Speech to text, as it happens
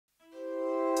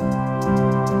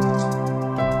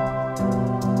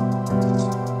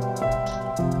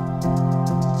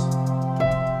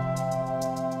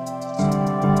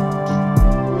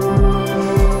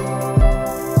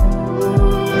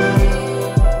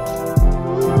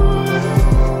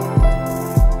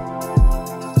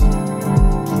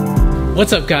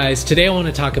What's up guys? Today I want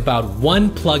to talk about one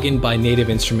plugin by Native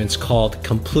Instruments called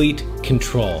Komplete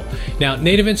Kontrol. Now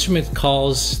Native Instruments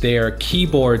calls their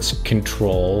keyboards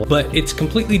Kontrol, but it's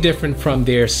completely different from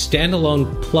their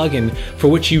standalone plugin for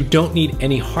which you don't need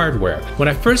any hardware. When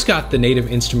I first got the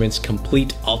Native Instruments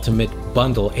Komplete Ultimate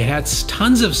bundle, it had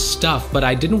tons of stuff, but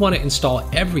I didn't want to install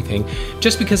everything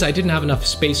just because I didn't have enough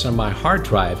space on my hard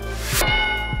drive.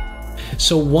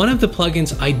 So one of the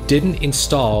plugins I didn't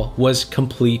install was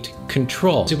Komplete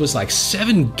Kontrol. It was like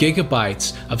 7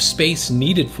 gigabytes of space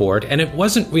needed for it, and it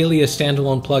wasn't really a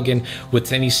standalone plugin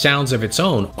with any sounds of its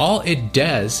own. All it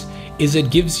does is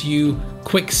it gives you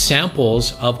quick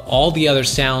samples of all the other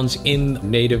sounds in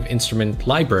Native Instrument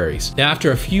libraries. Now,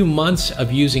 after a few months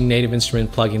of using Native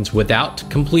Instrument plugins without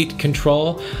Komplete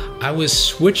Kontrol, I was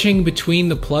switching between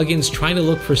the plugins, trying to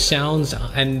look for sounds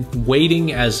and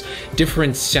waiting as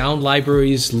different sound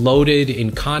libraries loaded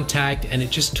in Kontakt, and it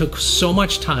just took so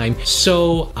much time.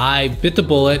 So I bit the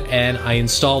bullet and I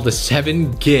installed the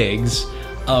 7 gigs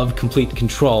of Komplete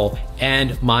Kontrol,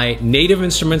 and my Native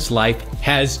Instruments life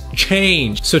has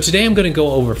changed. So today I'm going to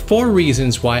go over 4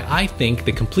 reasons why I think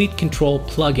the Komplete Kontrol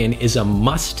plugin is a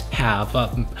must-have,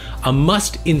 a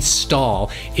must-install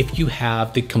if you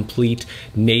have the complete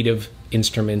Native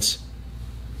Instruments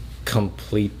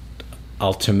Komplete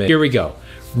Ultimate. Here we go.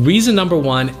 Reason number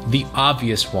 1, the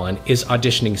obvious one, is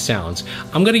auditioning sounds.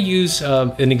 I'm going to use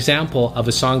an example of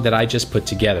a song that I just put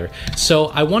together. So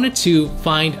I wanted to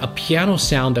find a piano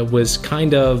sound that was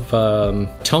kind of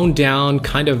toned down,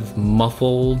 kind of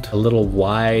muffled, a little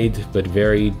wide, but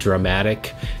very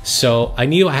dramatic. So I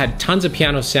knew I had tons of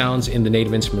piano sounds in the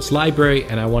Native Instruments library,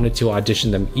 and I wanted to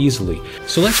audition them easily.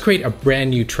 So let's create a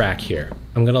brand new track here.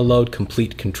 I'm going to load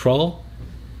Komplete Kontrol.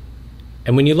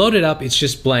 And when you load it up, it's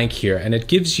just blank here, and it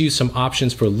gives you some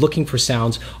options for looking for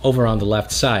sounds over on the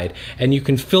left side. And you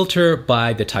can filter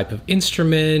by the type of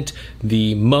instrument,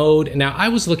 the mode. Now I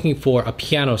was looking for a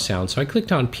piano sound, so I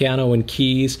clicked on piano and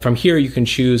keys. From here you can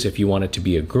choose if you want it to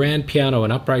be a grand piano,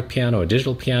 an upright piano, a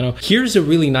digital piano. Here's a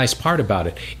really nice part about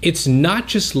it. It's not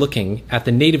just looking at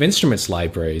the Native Instruments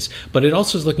libraries, but it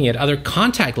also is looking at other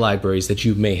Kontakt libraries that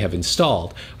you may have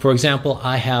installed. For example,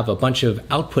 I have a bunch of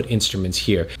output instruments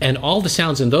here, and all the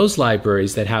sounds in those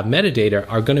libraries that have metadata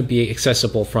are going to be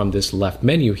accessible from this left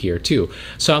menu here too.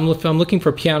 So I'm looking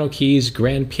for piano keys,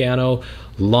 grand piano,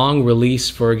 long release,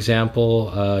 for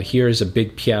example. Here's a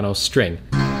big piano string.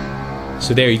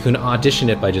 So there, you can audition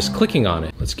it by just clicking on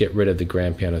it. Let's get rid of the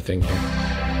grand piano thing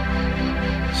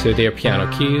here. So there are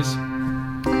piano keys,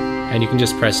 and you can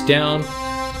just press down.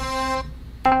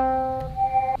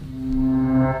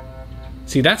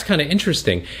 See, that's kind of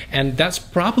interesting, and that's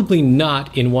probably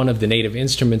not in one of the Native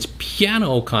Instruments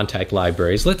piano Kontakt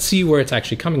libraries. Let's see where it's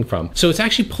actually coming from. So it's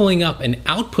actually pulling up an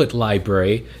output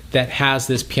library that has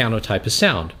this piano type of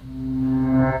sound.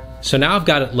 So now I've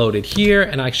got it loaded here,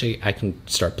 and actually I can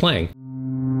start playing.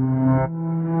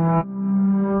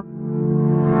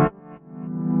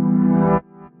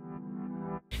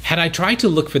 Had I tried to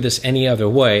look for this any other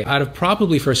way, I'd have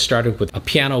probably first started with a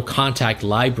piano Kontakt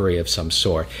library of some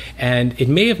sort, and it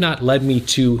may have not led me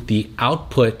to the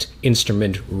output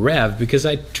instrument Rev, because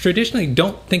I traditionally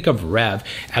don't think of Rev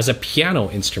as a piano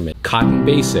instrument. Cotton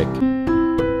Basic.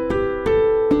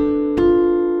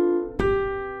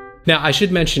 Now I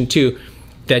should mention too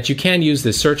that you can use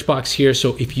the search box here,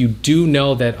 so if you do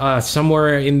know that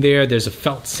somewhere in there's a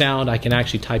felt sound, I can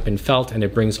actually type in felt, and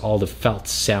it brings all the felt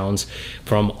sounds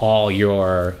from all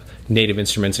your Native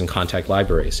Instruments and Kontakt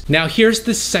libraries. Now here's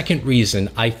the second reason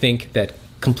I think that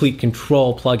Komplete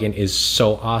Kontrol plugin is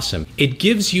so awesome. It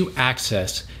gives you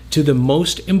access to the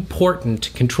most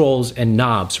important controls and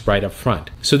knobs right up front.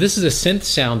 So this is a synth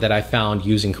sound that I found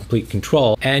using Komplete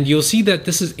Kontrol, and you'll see that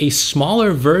this is a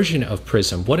smaller version of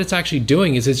Prism. What it's actually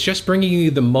doing is it's just bringing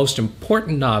you the most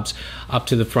important knobs up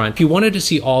to the front. If you wanted to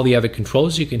see all the other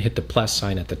controls, you can hit the plus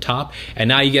sign at the top, and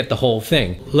now you get the whole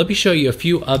thing. Let me show you a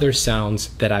few other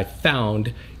sounds that I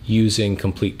found using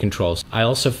Komplete Kontrol. I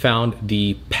also found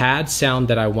the pad sound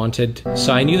that I wanted.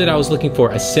 So I knew that I was looking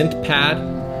for a synth pad.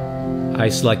 I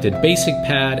selected basic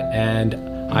pad, and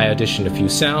I auditioned a few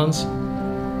sounds,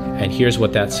 and here's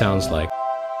what that sounds like.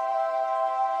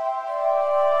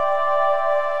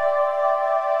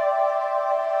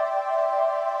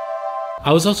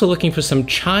 I was also looking for some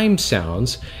chime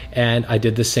sounds, and I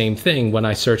did the same thing. When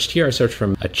I searched here, I searched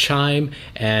for a chime,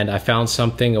 and I found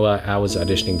something while I was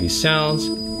auditioning these sounds.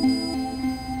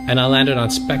 And I landed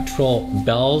on spectral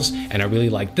bells, and I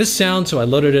really liked this sound, so I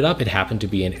loaded it up. It happened to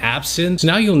be an absinthe. So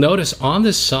now you'll notice on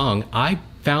this song, I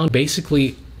found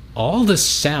basically all the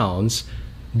sounds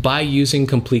by using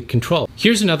Komplete Kontrol.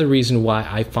 Here's another reason why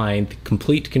I find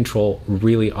Komplete Kontrol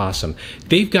really awesome.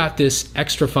 They've got this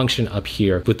extra function up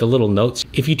here with the little notes.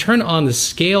 If you turn on the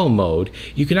scale mode,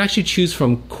 you can actually choose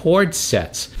from chord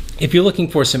sets. If you're looking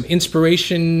for some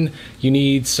inspiration, you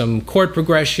need some chord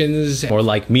progressions, or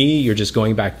like me, you're just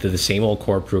going back to the same old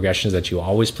chord progressions that you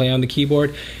always play on the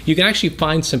keyboard, you can actually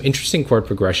find some interesting chord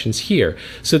progressions here.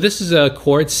 So this is a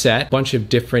chord set, a bunch of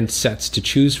different sets to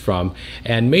choose from,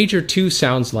 and major 2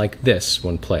 sounds like this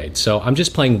when played. So I'm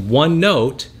just playing one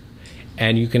note,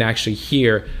 and you can actually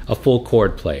hear a full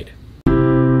chord played.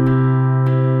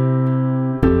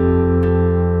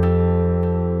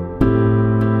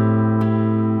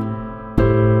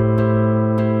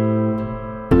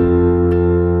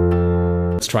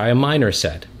 Let's try a minor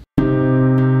set.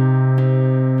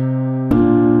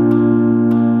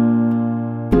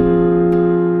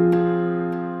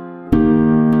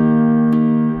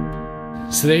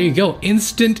 So there you go,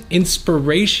 instant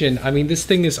inspiration. I mean, this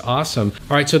thing is awesome.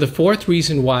 All right, so the 4th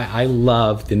reason why I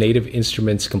love the Native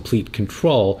Instruments Komplete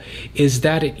Kontrol is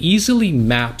that it easily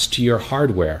maps to your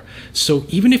hardware. So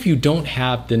even if you don't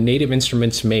have the Native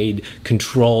Instruments made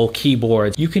control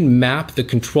keyboards, you can map the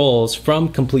controls from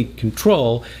Komplete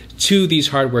Kontrol to these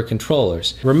hardware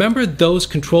controllers. Remember those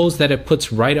controls that it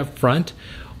puts right up front?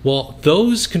 Well,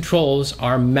 those controls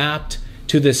are mapped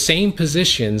to the same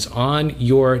positions on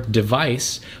your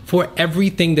device for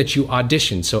everything that you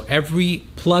audition. So every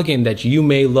plugin that you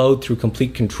may load through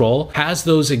Komplete Kontrol has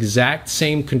those exact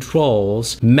same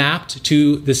controls mapped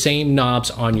to the same knobs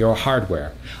on your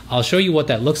hardware. I'll show you what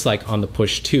that looks like on the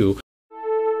Push 2.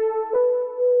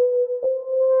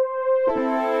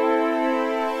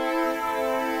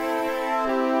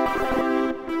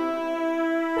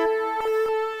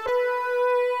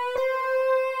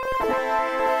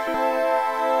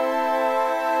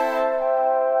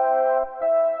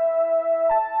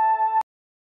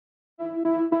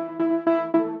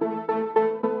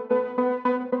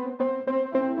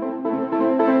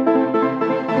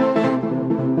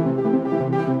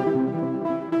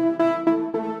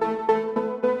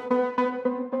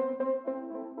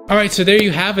 All right, so there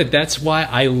you have it. That's why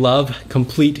I love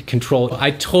Komplete Kontrol.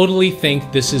 I totally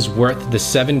think this is worth the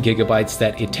 7 gigabytes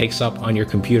that it takes up on your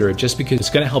computer, just because it's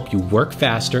gonna help you work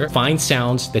faster, find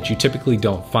sounds that you typically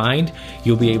don't find.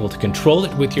 You'll be able to control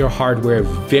it with your hardware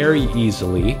very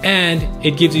easily, and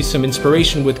it gives you some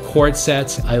inspiration with chord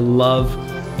sets. I love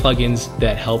plugins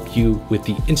that help you with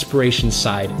the inspiration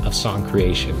side of song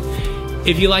creation.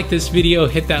 If you like this video,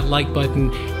 hit that like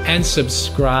button and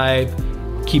subscribe.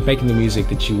 Keep making the music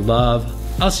that you love.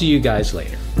 I'll see you guys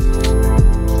later.